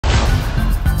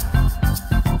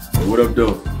What up,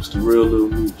 though? It's the real Lil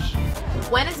Mooch.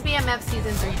 When is BMF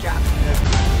season 3 dropping?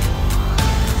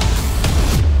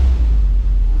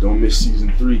 Don't miss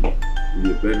season 3. We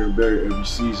get better and better every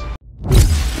season.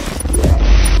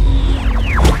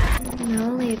 No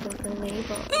label, the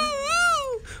label.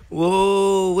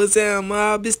 Whoa, what's up,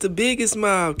 mob? It's the biggest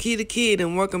mob, Key the Kid,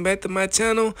 and welcome back to my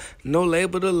channel, No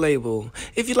Label the Label.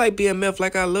 If you like BMF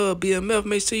like I love BMF,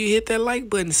 make sure you hit that like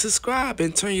button, subscribe,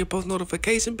 and turn your post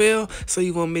notification bell so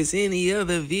you won't miss any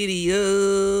other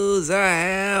videos I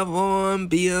have on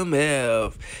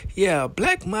BMF. Yeah,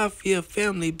 Black Mafia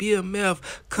Family BMF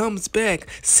comes back,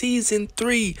 season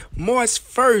 3, March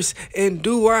 1st, and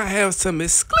do I have some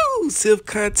exclusive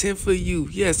content for you?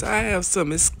 Yes, I have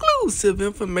some exclusive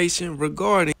information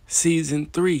regarding season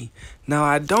 3. Now,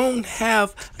 I don't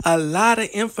have a lot of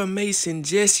information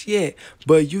just yet,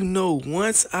 but you know,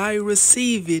 once I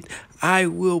receive it, I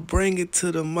will bring it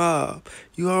to the mob.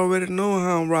 You already know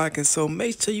how I'm rocking, so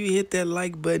make sure you hit that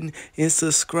like button and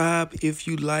subscribe if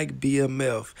you like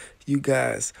BMF. You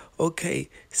guys, okay,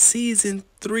 season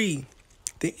 3.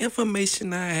 The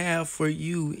information I have for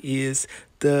you is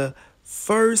the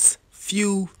first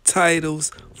few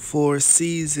titles for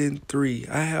season 3.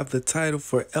 I have the title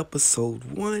for episode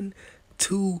 1,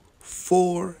 2,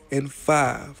 4, and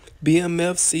 5.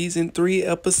 BMF season 3,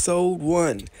 episode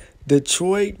 1,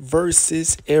 Detroit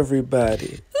versus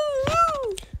Everybody.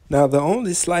 Now, the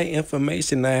only slight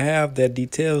information I have that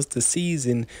details the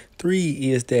season 3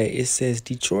 is that it says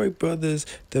Detroit brothers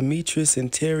Demetrius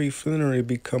and Terry Flannery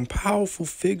become powerful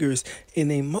figures in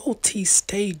a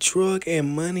multi-state drug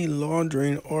and money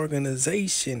laundering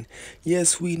organization.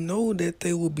 Yes, we know that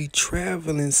they will be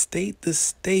traveling state to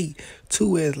state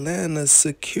to Atlanta,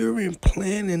 securing,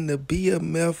 planting the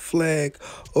BMF flag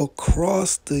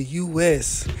across the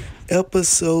U.S.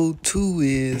 Episode 2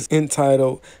 is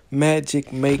entitled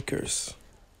Magic Makers.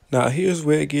 Now, here's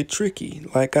where it gets tricky.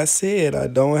 Like I said, I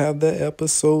don't have the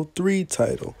episode 3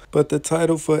 title, but the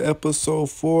title for episode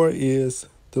 4 is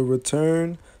The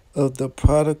Return of the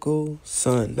Prodigal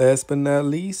Son. Last but not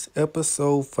least,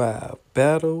 episode 5,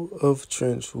 Battle of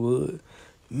Trenchwood.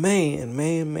 Man,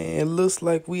 it looks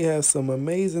like we have some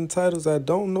amazing titles. I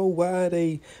don't know why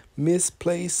they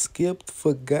misplaced, skipped,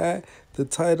 forgot the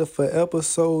title for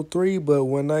episode 3, but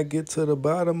when I get to the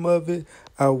bottom of it,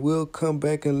 I will come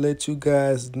back and let you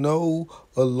guys know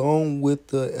along with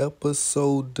the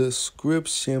episode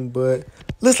description. But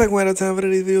looks like we're out of time for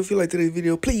today's video. If you like today's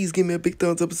video, please give me a big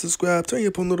thumbs up and subscribe. Turn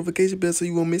your post notification bell so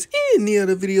you won't miss any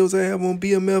other videos I have on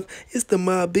BMF. It's the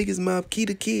mob, biggest mob, Key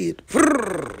the Kid.